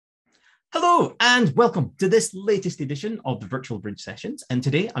Hello and welcome to this latest edition of the Virtual Bridge Sessions. And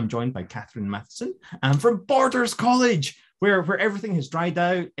today I'm joined by Katharine Mathison from Borders College, where everything has dried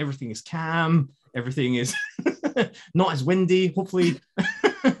out, everything is calm, everything is not as windy, hopefully.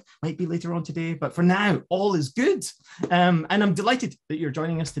 Might be later on today, but for now, all is good. And I'm delighted that you're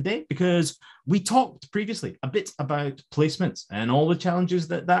joining us today because we talked previously a bit about placements and all the challenges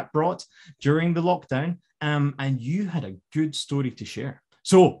that brought during the lockdown. And you had a good story to share.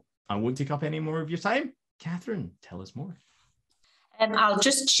 So I won't take up any more of your time. Katharine, tell us more. I'll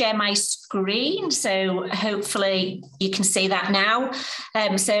just share my screen, so hopefully you can see that now.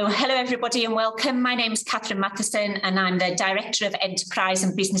 So hello everybody and welcome. My name is Katharine Mathison and I'm the Director of Enterprise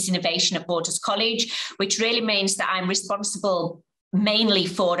and Business Innovation at Borders College, which really means that I'm responsible mainly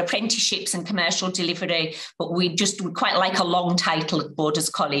for apprenticeships and commercial delivery, but we quite like a long title at Borders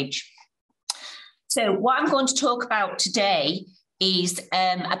College. So what I'm going to talk about today is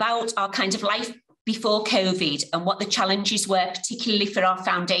about our kind of life before COVID and what the challenges were, particularly for our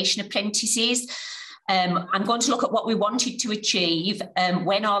foundation apprentices. I'm going to look at what we wanted to achieve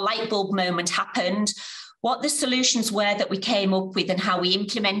when our light bulb moment happened, what the solutions were that we came up with and how we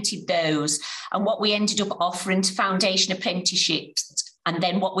implemented those, and what we ended up offering to foundation apprenticeships, and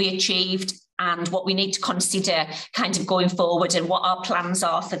then what we achieved and what we need to consider kind of going forward and what our plans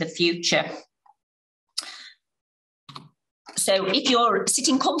are for the future. So if you're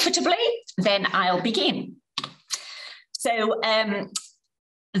sitting comfortably, then I'll begin. So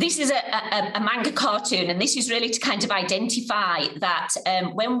this is a manga cartoon, and this is really to kind of identify that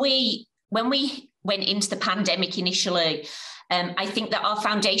when we went into the pandemic initially, I think that our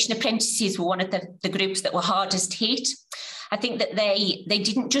foundation apprentices were one of the groups that were hardest hit. I think that they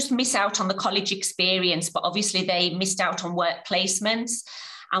didn't just miss out on the college experience, but obviously they missed out on work placements.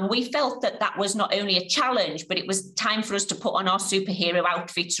 And we felt that that was not only a challenge, but it was time for us to put on our superhero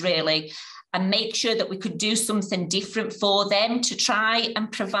outfits, really, and make sure that we could do something different for them to try and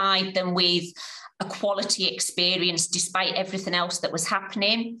provide them with a quality experience despite everything else that was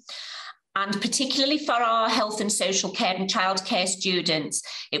happening. And particularly for our health and social care and childcare students,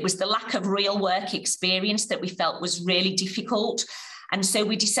 it was the lack of real work experience that we felt was really difficult. And so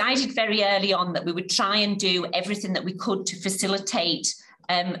we decided very early on that we would try and do everything that we could to facilitate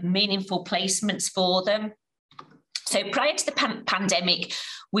meaningful placements for them. So prior to the pandemic,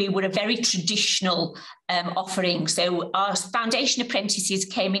 we were a very traditional offering. So our foundation apprentices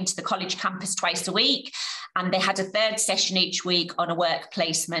came into the college campus twice a week, and they had a third session each week on a work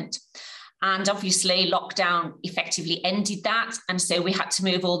placement. And obviously lockdown effectively ended that. And so we had to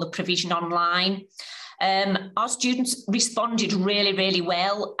move all the provision online. Our students responded really, really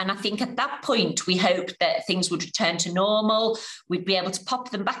well. And I think at that point, we hoped that things would return to normal. We'd be able to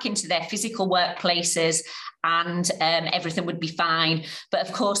pop them back into their physical workplaces and everything would be fine. But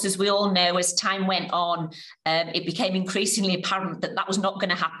of course, as we all know, as time went on, it became increasingly apparent that that was not going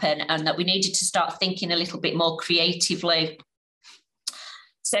to happen and that we needed to start thinking a little bit more creatively.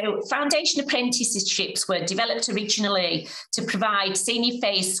 So foundation apprenticeships were developed originally to provide senior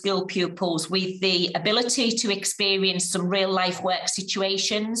phase school pupils with the ability to experience some real life work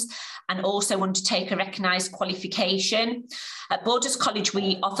situations and also undertake a recognised qualification. At Borders College,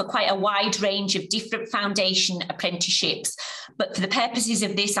 we offer quite a wide range of different foundation apprenticeships, but for the purposes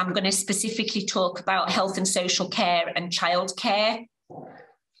of this, I'm going to specifically talk about health and social care and childcare.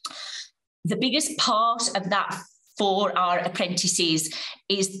 The biggest part of that for our apprentices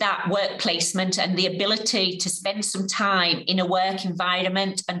is that work placement and the ability to spend some time in a work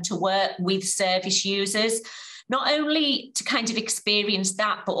environment and to work with service users, not only to kind of experience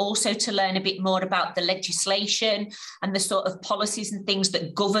that, but also to learn a bit more about the legislation and the sort of policies and things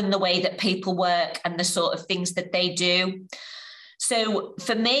that govern the way that people work and the sort of things that they do. So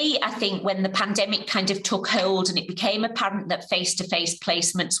for me, I think when the pandemic kind of took hold and it became apparent that face-to-face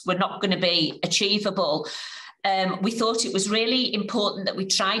placements were not going to be achievable, we thought it was really important that we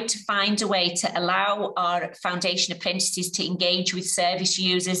tried to find a way to allow our foundation apprentices to engage with service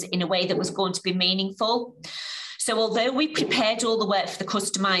users in a way that was going to be meaningful. So although we prepared all the work for the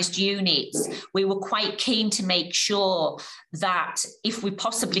customised units, we were quite keen to make sure that if we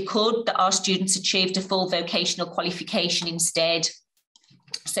possibly could, that our students achieved a full vocational qualification instead.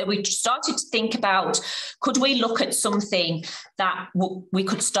 So we started to think about, could we look at something that we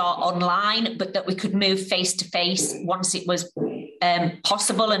could start online, but that we could move face-to-face once it was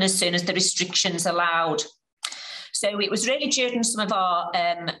possible and as soon as the restrictions allowed. So it was really during some of our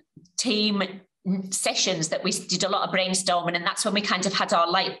team sessions that we did a lot of brainstorming, and that's when we kind of had our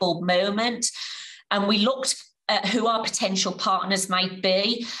light bulb moment. And we looked at who our potential partners might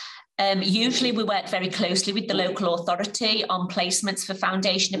be. Usually we work very closely with the local authority on placements for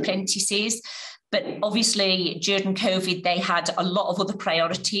Foundation Apprentices. But obviously, during COVID, they had a lot of other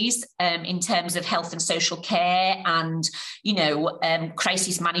priorities in terms of health and social care and,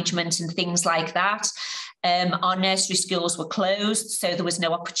 crisis management and things like that. Our nursery schools were closed, so there was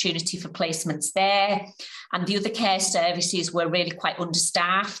no opportunity for placements there. And the other care services were really quite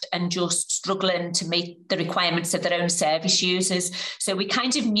understaffed and just struggling to meet the requirements of their own service users. So we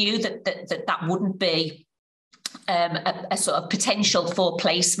kind of knew that wouldn't be a sort of potential for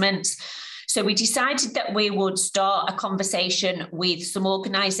placements. So we decided that we would start a conversation with some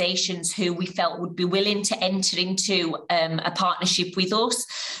organisations who we felt would be willing to enter into a partnership with us,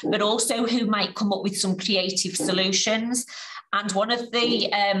 but also who might come up with some creative solutions. And one of the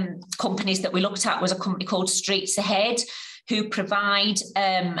companies that we looked at was a company called Streets Ahead, who provide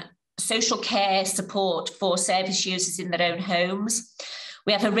social care support for service users in their own homes.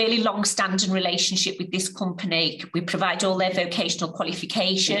 We have a really long-standing relationship with this company. We provide all their vocational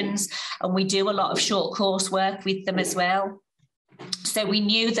qualifications, and we do a lot of short course work with them as well. So we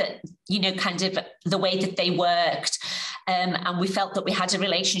knew that, kind of the way that they worked, and we felt that we had a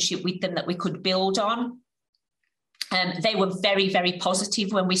relationship with them that we could build on. They were very, very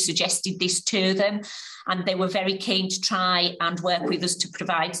positive when we suggested this to them, and they were very keen to try and work with us to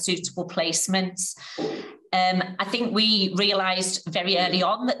provide suitable placements. I think we realised very early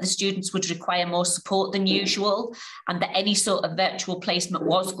on that the students would require more support than usual, and that any sort of virtual placement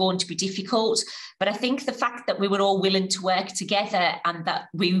was going to be difficult. But I think the fact that we were all willing to work together and that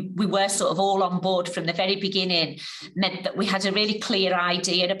we were sort of all on board from the very beginning meant that we had a really clear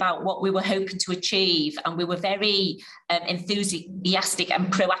idea about what we were hoping to achieve, and we were very enthusiastic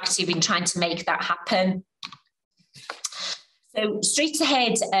and proactive in trying to make that happen. So Streets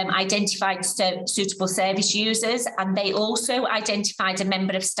Ahead identified suitable service users, and they also identified a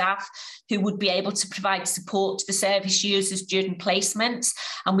member of staff who would be able to provide support to the service users during placements.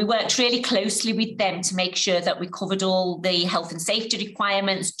 And we worked really closely with them to make sure that we covered all the health and safety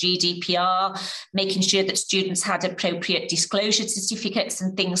requirements, GDPR, making sure that students had appropriate disclosure certificates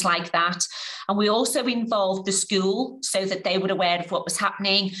and things like that. And we also involved the school so that they were aware of what was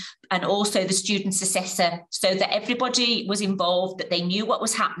happening, and also the students assessor, so that everybody was involved, that they knew what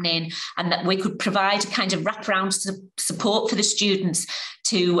was happening, and that we could provide kind of wraparound support for the students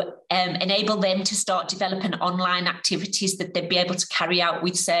to enable them to start developing online activities that they'd be able to carry out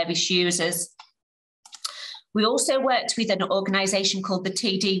with service users. We also worked with an organisation called the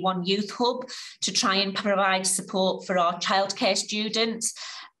TD1 Youth Hub to try and provide support for our childcare students.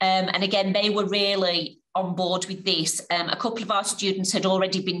 And again, they were really on board with this. A couple of our students had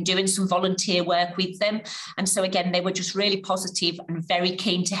already been doing some volunteer work with them. And so again, they were just really positive and very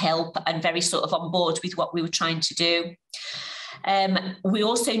keen to help and very sort of on board with what we were trying to do. We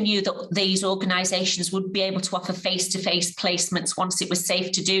also knew that these organisations would be able to offer face-to-face placements once it was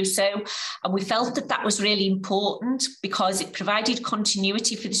safe to do so. And we felt that that was really important because it provided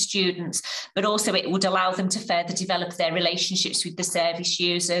continuity for the students, but also it would allow them to further develop their relationships with the service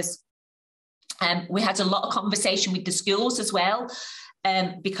users. We had a lot of conversation with the schools as well,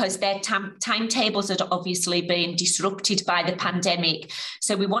 because their timetables had obviously been disrupted by the pandemic.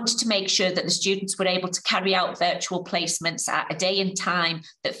 So we wanted to make sure that the students were able to carry out virtual placements at a day and time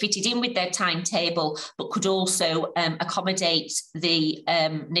that fitted in with their timetable, but could also accommodate the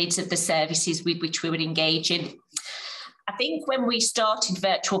needs of the services with which we were engaging. I think when we started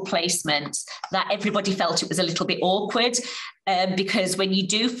virtual placements, that everybody felt it was a little bit awkward, because when you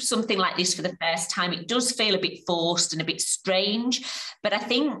do something like this for the first time, it does feel a bit forced and a bit strange. But I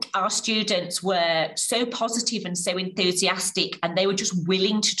think our students were so positive and so enthusiastic, and they were just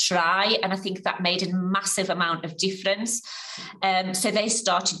willing to try. And I think that made a massive amount of difference. So they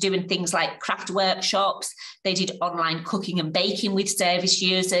started doing things like craft workshops. They did online cooking and baking with service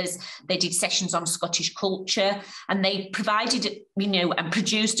users. They did sessions on Scottish culture, and they provided, and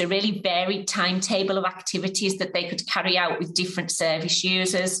produced a really varied timetable of activities that they could carry out with different service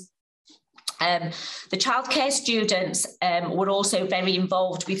users. The childcare students were also very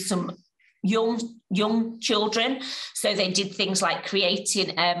involved with some young children. So they did things like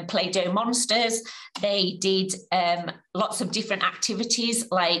creating Play-Doh monsters. They did lots of different activities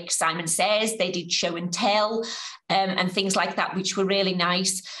like Simon Says. They did show and tell. and things like that, which were really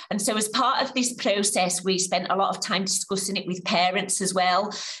nice. And so as part of this process, we spent a lot of time discussing it with parents as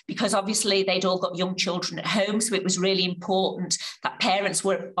well, because obviously they'd all got young children at home. So it was really important that parents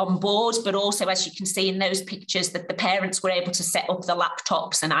were on board, but also, as you can see in those pictures, that the parents were able to set up the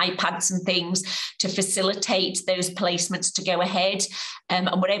laptops and iPads and things to facilitate those placements to go ahead. And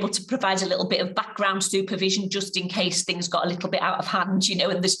we're able to provide a little bit of background supervision just in case things got a little bit out of hand, you know,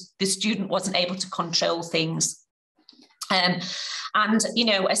 and the student wasn't able to control things. And, you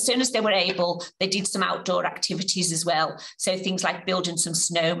know, as soon as they were able, they did some outdoor activities as well. So things like building some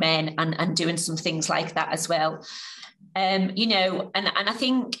snowmen and doing some things like that as well. You know, and I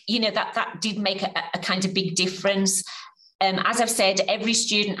think, you know, that did make a kind of big difference. As I've said, every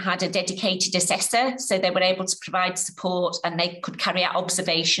student had a dedicated assessor, so they were able to provide support and they could carry out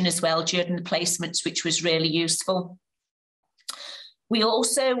observation as well during the placements, which was really useful. We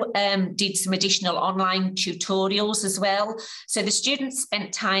also did some additional online tutorials as well. So the students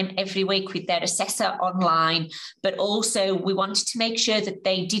spent time every week with their assessor online, but also we wanted to make sure that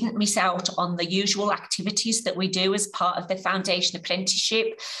they didn't miss out on the usual activities that we do as part of the Foundation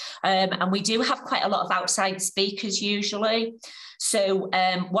Apprenticeship. And we do have quite a lot of outside speakers usually. So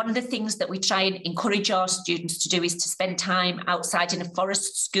one of the things that we try and encourage our students to do is to spend time outside in a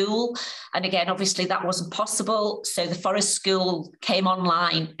forest school. And again, obviously that wasn't possible. So the forest school came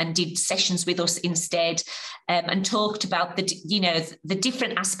online and did sessions with us instead, and talked about the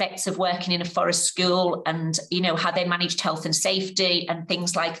different aspects of working in a forest school and, you know, how they managed health and safety and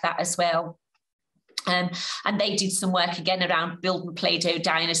things like that as well. And they did some work again around building Play-Doh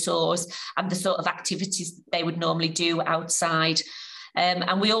dinosaurs and the sort of activities they would normally do outside.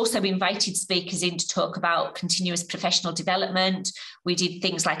 And we also invited speakers in to talk about continuous professional development. We did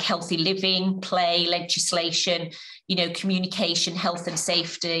things like healthy living, play, legislation, you know, communication, health and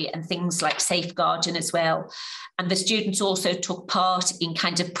safety, and things like safeguarding as well. And the students also took part in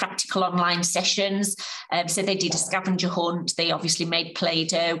kind of practical online sessions. So they did a scavenger hunt. They obviously made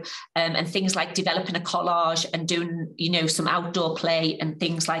Play-Doh and things like developing a collage and doing, you know, some outdoor play and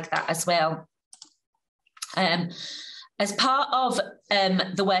things like that as well. As part of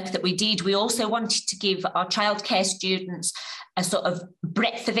the work that we did, we also wanted to give our childcare students a sort of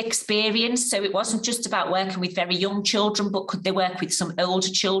breadth of experience. So it wasn't just about working with very young children, but could they work with some older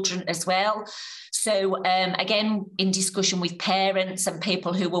children as well? So again, in discussion with parents and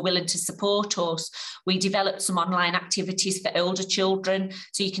people who were willing to support us, we developed some online activities for older children.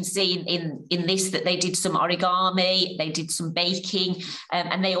 So you can see in this that they did some origami, they did some baking,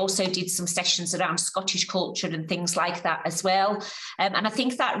 and they also did some sessions around Scottish culture and things like that as well. And I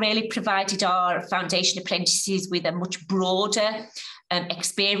think that really provided our Foundation Apprentices with a much broader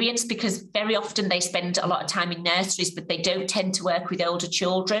experience, because very often they spend a lot of time in nurseries, but they don't tend to work with older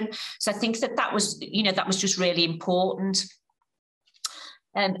children. So I think that was, you know, that was just really important.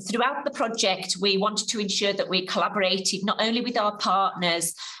 Throughout the project, we wanted to ensure that we collaborated not only with our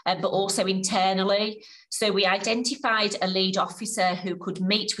partners, but also internally. So we identified a lead officer who could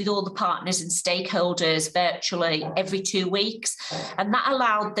meet with all the partners and stakeholders virtually every 2 weeks. And that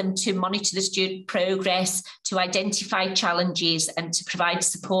allowed them to monitor the student progress, to identify challenges and to provide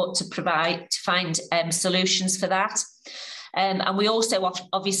support to find solutions for that. And we also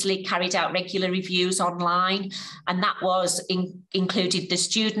obviously carried out regular reviews online, and that was included the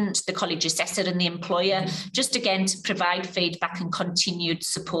student, the college assessor and the employer, just again to provide feedback and continued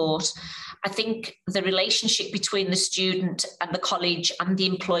support. I think the relationship between the student and the college and the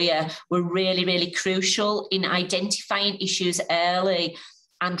employer were really, really crucial in identifying issues early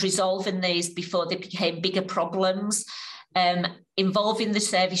and resolving these before they became bigger problems. Involving the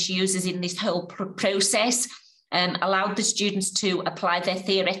service users in this whole process allowed the students to apply their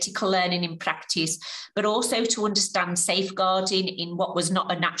theoretical learning in practice, but also to understand safeguarding in what was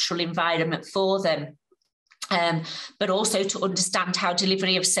not a natural environment for them. But also to understand how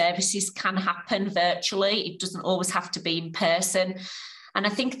delivery of services can happen virtually. It doesn't always have to be in person. And I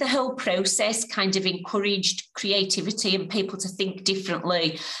think the whole process kind of encouraged creativity and people to think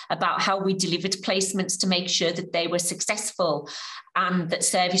differently about how we delivered placements to make sure that they were successful and that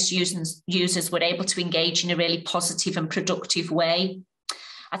service users were able to engage in a really positive and productive way.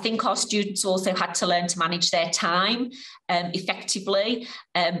 I think our students also had to learn to manage their time effectively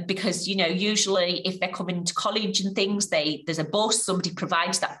because, you know, usually if they're coming to college and things, there's a bus, somebody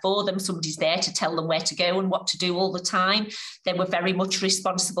provides that for them, somebody's there to tell them where to go and what to do all the time. They were very much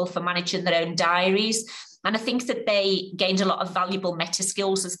responsible for managing their own diaries. And I think that they gained a lot of valuable meta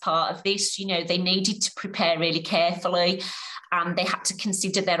skills as part of this. You know, they needed to prepare really carefully and they had to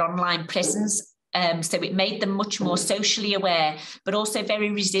consider their online presence. So it made them much more socially aware, but also very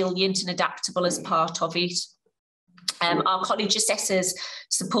resilient and adaptable as part of it. Our college assessors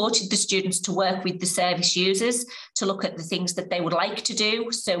supported the students to work with the service users to look at the things that they would like to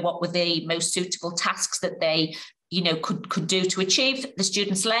do. So what were the most suitable tasks that they could do to achieve the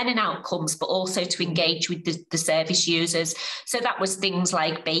students' learning outcomes, but also to engage with the service users. So that was things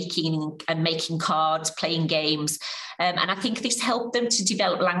like baking and making cards, playing games. And I think this helped them to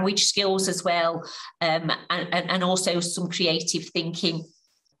develop language skills as well, and also some creative thinking.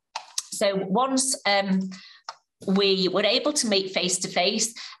 So once we were able to meet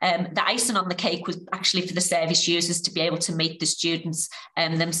face-to-face, the icing on the cake was actually for the service users to be able to meet the students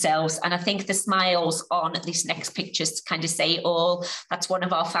themselves. And I think the smiles on this next picture kind of say it all. That's one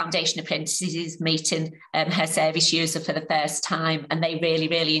of our Foundation Apprentices meeting her service user for the first time, and they really,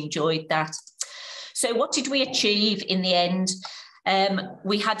 really enjoyed that. So what did we achieve in the end?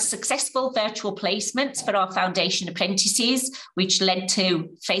 We had successful virtual placements for our Foundation Apprentices, which led to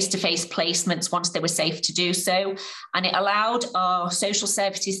face-to-face placements once they were safe to do so. And it allowed our social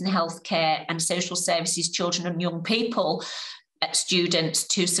services and healthcare and social services children and young people students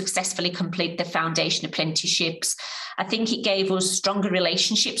to successfully complete their Foundation apprenticeships. I think it gave us stronger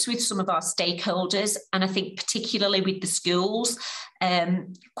relationships with some of our stakeholders, and I think particularly with the schools.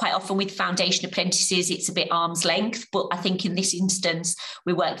 Quite often with Foundation Apprentices, it's a bit arm's length, but I think in this instance,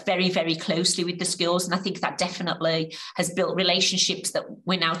 we worked very, very closely with the schools, and I think that definitely has built relationships that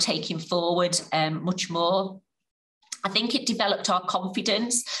we're now taking forward much more. I think it developed our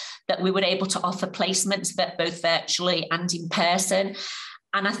confidence that we were able to offer placements both virtually and in person.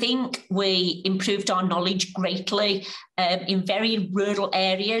 And I think we improved our knowledge greatly. In very rural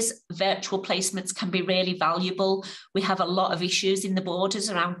areas, virtual placements can be really valuable. We have a lot of issues in the borders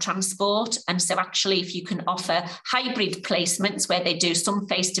around transport. And so actually, if you can offer hybrid placements where they do some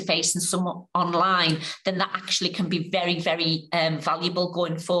face-to-face and some online, then that actually can be very, very valuable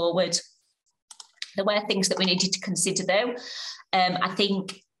going forward. There were things that we needed to consider, though. I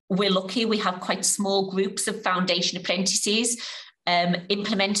think we're lucky we have quite small groups of Foundation Apprentices.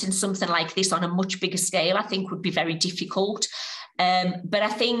 Implementing something like this on a much bigger scale, I think, would be very difficult. But I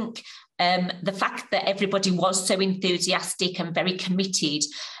think the fact that everybody was so enthusiastic and very committed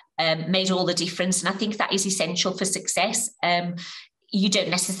made all the difference. And I think that is essential for success. You don't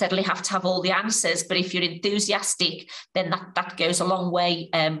necessarily have to have all the answers, but if you're enthusiastic, then that goes a long way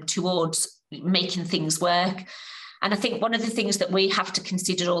towards making things work. And I think one of the things that we have to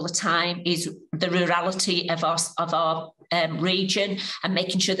consider all the time is the rurality of our region and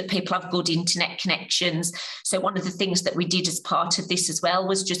making sure that people have good internet connections. So one of the things that we did as part of this as well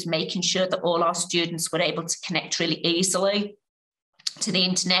was just making sure that all our students were able to connect really easily to the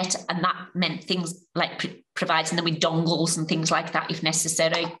internet. And that meant things like providing them with dongles and things like that if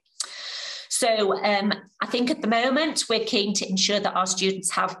necessary. So I think at the moment, we're keen to ensure that our students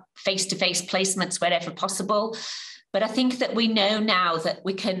have face-to-face placements wherever possible. But I think that we know now that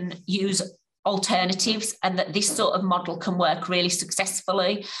we can use alternatives and that this sort of model can work really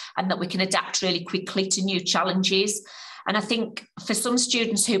successfully and that we can adapt really quickly to new challenges. And I think for some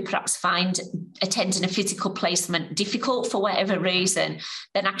students who perhaps find attending a physical placement difficult for whatever reason,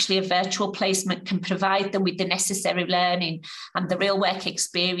 then actually a virtual placement can provide them with the necessary learning and the real work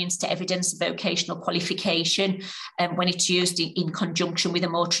experience to evidence vocational qualification when it's used in conjunction with a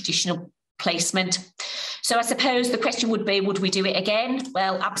more traditional placement. So I suppose the question would be, would we do it again?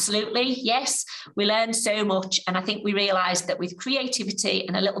 Well, absolutely, yes. We learned so much, and I think we realised that with creativity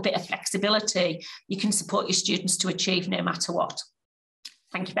and a little bit of flexibility, you can support your students to achieve no matter what.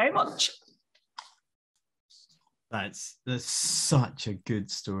 Thank you very much. That's such a good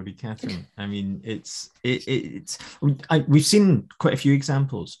story, Katharine. I mean, we've seen quite a few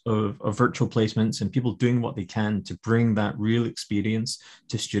examples of virtual placements and people doing what they can to bring that real experience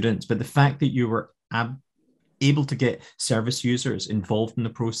to students. But the fact that you were able to get service users involved in the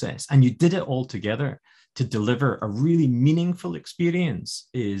process and you did it all together to deliver a really meaningful experience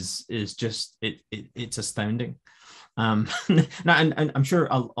is just it's astounding. Now, and I'm sure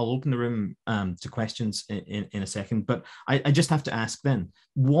I'll open the room to questions in a second, but I just have to ask then,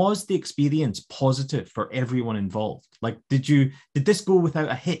 was the experience positive for everyone involved? Like, did this go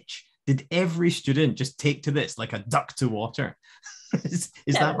without a hitch? Did every student just take to this like a duck to water? Is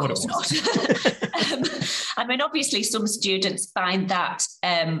no, that what it was? I mean, obviously, some students find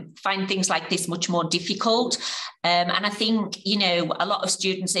things like this much more difficult. And I think, a lot of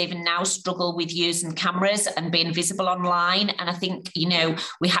students even now struggle with using cameras and being visible online. And I think,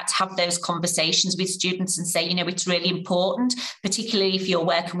 we had to have those conversations with students and say, it's really important, particularly if you're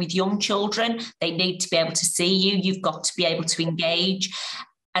working with young children, they need to be able to see you. You've got to be able to engage.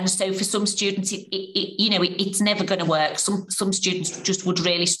 And so for some students, it's never going to work. Some students just would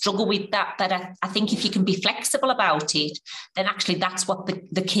really struggle with that. But I think if you can be flexible about it, then actually that's what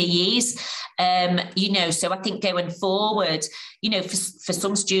the key is. So I think going forward, for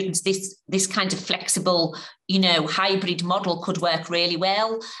some students, this kind of flexible, hybrid model could work really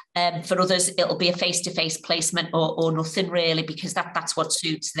well. For others, it'll be a face-to-face placement or nothing really, because that's what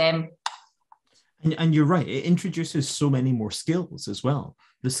suits them. And you're right, it introduces so many more skills as well.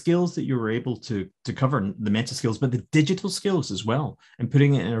 The skills that you were able to cover, the meta skills, but the digital skills as well, and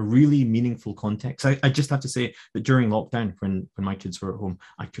putting it in a really meaningful context. I just have to say that during lockdown, when my kids were at home,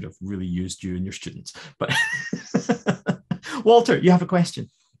 I could have really used you and your students. But Walter, you have a question.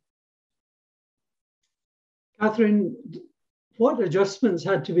 Katharine, what adjustments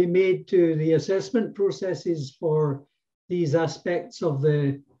had to be made to the assessment processes for these aspects of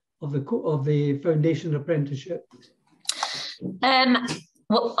the Foundation Apprenticeship?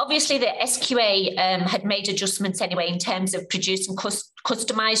 Well, obviously the SQA had made adjustments anyway in terms of producing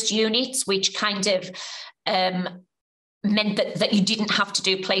customised units, which kind of meant that you didn't have to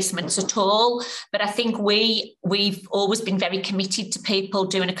do placements at all. But I think we've always been very committed to people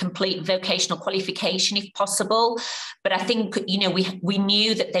doing a complete vocational qualification if possible. But I think, we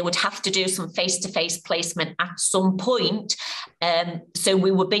knew that they would have to do some face-to-face placement at some point. So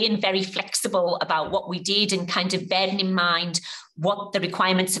we were being very flexible about what we did and kind of bearing in mind what the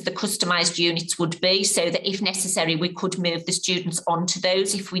requirements of the customised units would be, so that if necessary, we could move the students onto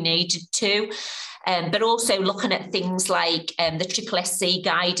those if we needed to. But also looking at things like the SSSC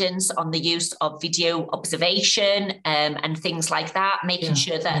guidance on the use of video observation and things like that, making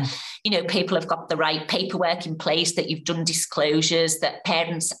sure that, people have got the right paperwork in place, that you've done disclosures, that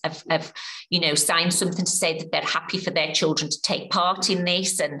parents have signed something to say that they're happy for their children to take part in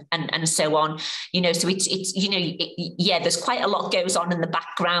this and so on. So there's quite a lot goes on in the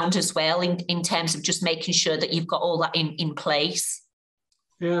background as well in terms of just making sure that you've got all that in place.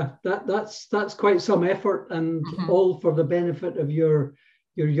 Yeah, that's quite some effort, and all for the benefit of your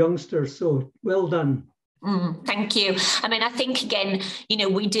youngsters. So well done. Thank you. I mean, I think, again,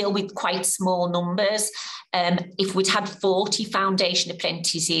 we deal with quite small numbers. If we'd had 40 foundation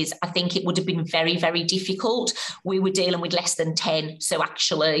apprentices, I think it would have been very, very difficult. We were dealing with less than 10. So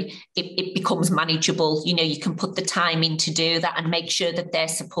actually, it becomes manageable. You can put the time in to do that and make sure that they're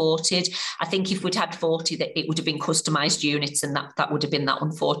supported. I think if we'd had 40, that it would have been customised units, and that would have been that,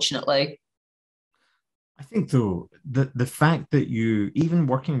 unfortunately. I think, though, the fact that you, even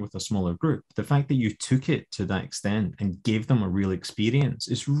working with a smaller group, the fact that you took it to that extent and gave them a real experience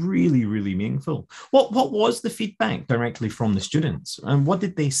is really, really meaningful. What was the feedback directly from the students, and what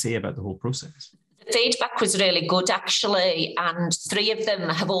did they say about the whole process? The feedback was really good, actually, and 3 of them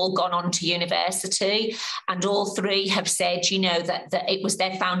have all gone on to university, and all 3 have said, that it was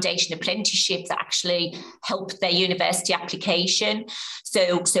their foundation apprenticeship that actually helped their university application.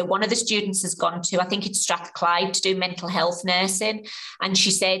 So one of the students has gone to, I think it's Strathclyde, to do mental health nursing, and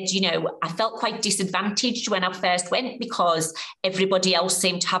she said, I felt quite disadvantaged when I first went because everybody else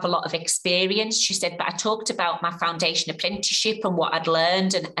seemed to have a lot of experience. She said, but I talked about my foundation apprenticeship and what I'd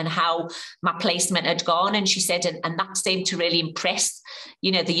learned and how my placement had gone, and she said, and that seemed to really impress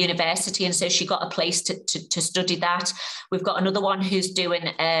the university, and so she got a place to study that. We've got another one who's doing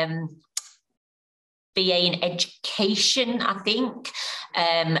BA in education, I think.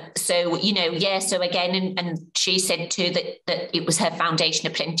 So again, and she said too that it was her foundation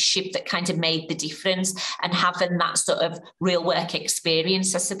apprenticeship that kind of made the difference, and having that sort of real work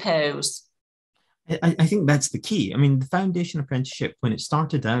experience, I suppose. I think that's the key. I mean, the foundation apprenticeship, when it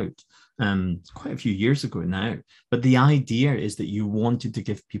started out, quite a few years ago now, but the idea is that you wanted to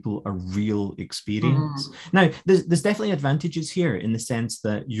give people a real experience. Now, there's definitely advantages here in the sense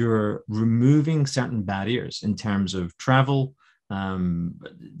that you're removing certain barriers in terms of travel,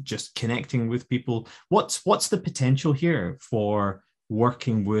 just connecting with people. What's the potential here for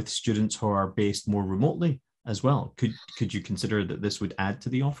working with students who are based more remotely as well? Could you consider that this would add to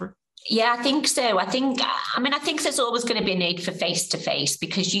the offer? Yeah, I think so. I think there's always going to be a need for face-to-face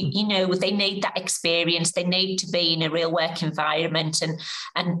because, they need that experience. They need to be in a real work environment and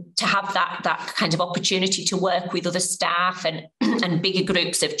to have that kind of opportunity to work with other staff and bigger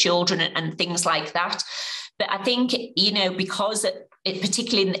groups of children and things like that. But I think, because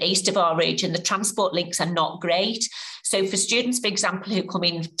particularly in the east of our region, the transport links are not great. So for students, for example, who come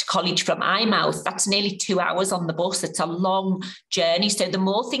into college from Eyemouth, that's nearly 2 hours on the bus. It's a long journey. So the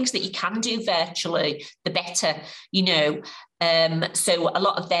more things that you can do virtually, the better, So a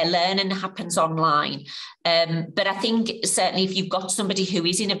lot of their learning happens online. But I think certainly if you've got somebody who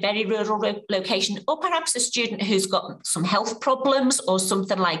is in a very rural location, or perhaps a student who's got some health problems or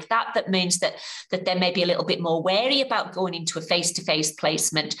something like that, that means that they may be a little bit more wary about going into a face-to-face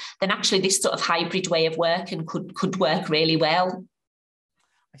placement, then actually this sort of hybrid way of working could work really well.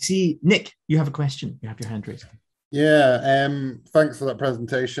 I see, Nick, you have a question. You have your hand raised. Yeah, thanks for that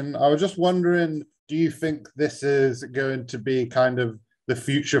presentation. I was just wondering, do you think this is going to be kind of the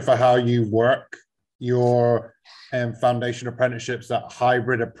future for how you work your foundation apprenticeships, that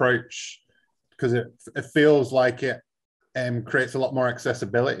hybrid approach? Because it feels like it creates a lot more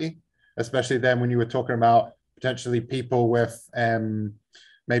accessibility, especially then when you were talking about potentially people with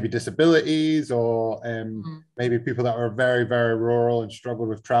maybe disabilities or maybe people that are very, very rural and struggle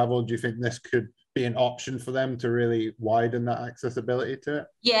with travel. Do you think this could be an option for them to really widen that accessibility to it?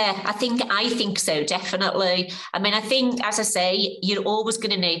 Yeah, I think so, definitely. I mean, I think, as I say, you're always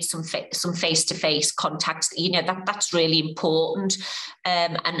going to need some face-to-face contact. You know, that's really important.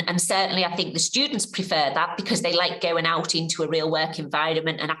 And certainly I think the students prefer that because they like going out into a real work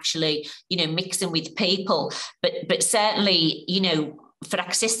environment and actually, you know, mixing with people. But certainly, you know, for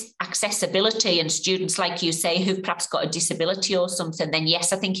accessibility and students, like you say, who've perhaps got a disability or something, then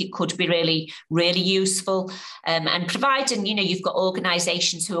yes, I think it could be really, really useful. And providing, you know, you've got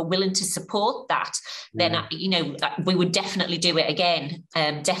organisations who are willing to support that, then, you know, we would definitely do it again,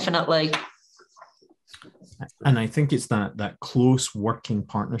 definitely. And I think it's that close working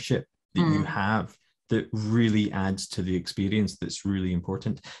partnership that you have that really adds to the experience that's really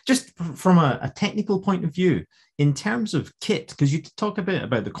important. Just from a technical point of view, in terms of kit, because you talk a bit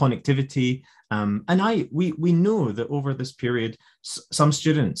about the connectivity, and we know that over this period, some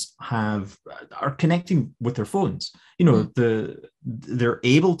students are connecting with their phones. You know, they're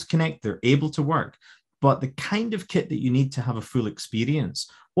able to connect, they're able to work, but the kind of kit that you need to have a full experience,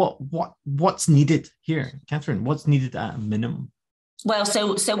 what's needed here, Katharine? What's needed at a minimum? Well,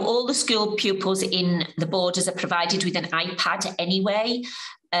 so all the school pupils in the borders are provided with an iPad anyway.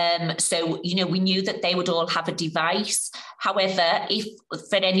 So, you know, we knew that they would all have a device. However, if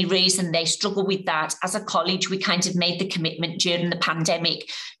for any reason they struggle with that, as a college, we kind of made the commitment during the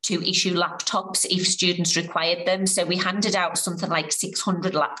pandemic to issue laptops if students required them. So we handed out something like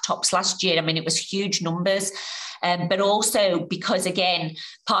 600 laptops last year. I mean, it was huge numbers. But also because, again,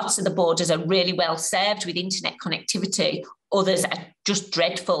 parts of the borders are really well served with internet connectivity. Others are just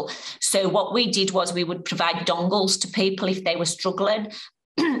dreadful. So what we did was we would provide dongles to people if they were struggling.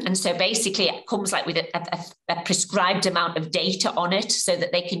 And so basically it comes like with a prescribed amount of data on it so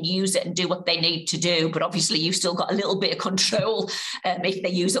that they can use it and do what they need to do. But obviously you've still got a little bit of control. If they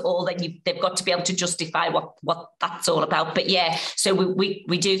use it all, then they've got to be able to justify what that's all about. But yeah, so we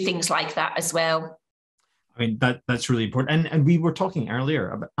do things like that as well. I mean, that's really important. And we were talking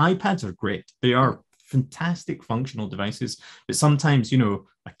earlier about iPads are great. They are fantastic functional devices, but sometimes, you know,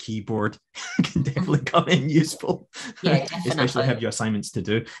 a keyboard can definitely come in useful. Yeah, definitely. Especially have your assignments to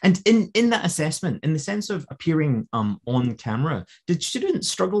do. And in that assessment, in the sense of appearing on camera, did students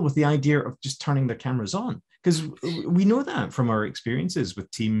struggle with the idea of just turning their cameras on? Because we know that from our experiences with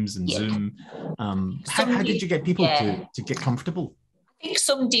Teams and Zoom. How did you get people to get comfortable? I think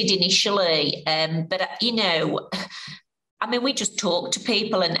some did initially, but, you know, I mean, we just talk to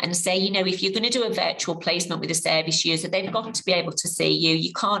people and say, you know, if you're going to do a virtual placement with a service user, they've got to be able to see you.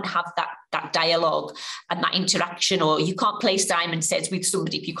 You can't have that dialogue and that interaction, or you can't play Simon Says with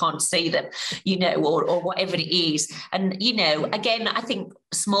somebody if you can't see them, you know, or whatever it is. And, you know, again, I think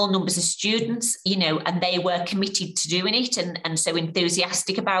small numbers of students, you know, and they were committed to doing it and so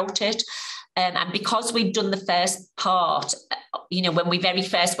enthusiastic about it. And because we'd done the first part, you know, when we very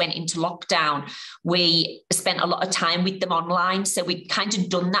first went into lockdown, we spent a lot of time with them online. So we'd kind of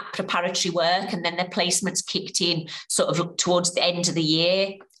done that preparatory work, and then their placements kicked in sort of towards the end of the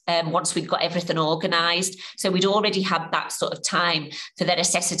year. Once we'd got everything organised. So we'd already had that sort of time for their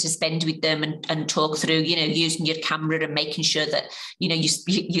assessor to spend with them and talk through, you know, using your camera and making sure that, you know,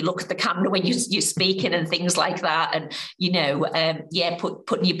 you look at the camera when you're speaking and things like that. And, you know,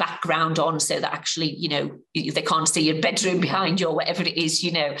 putting your background on so that actually, you know, they can't see your bedroom behind you or whatever it is,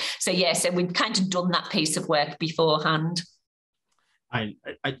 you know. So, yeah, so we'd kind of done that piece of work beforehand. I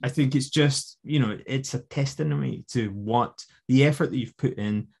think it's just, you know, it's a testimony to what the effort that you've put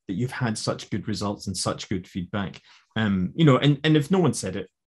in, that you've had such good results and such good feedback. You know, and if no one said it,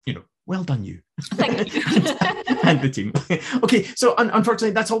 you know, well done you. Thank you. And the team. Okay, so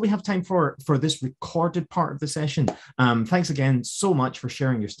unfortunately, that's all we have time for this recorded part of the session. Thanks again so much for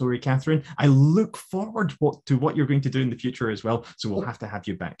sharing your story, Katharine. I look forward to what you're going to do in the future as well. So we'll have to have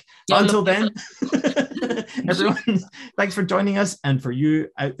you back. Yeah, until then. Everyone, thanks for joining us. And for you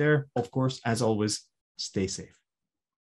out there, of course, as always, stay safe.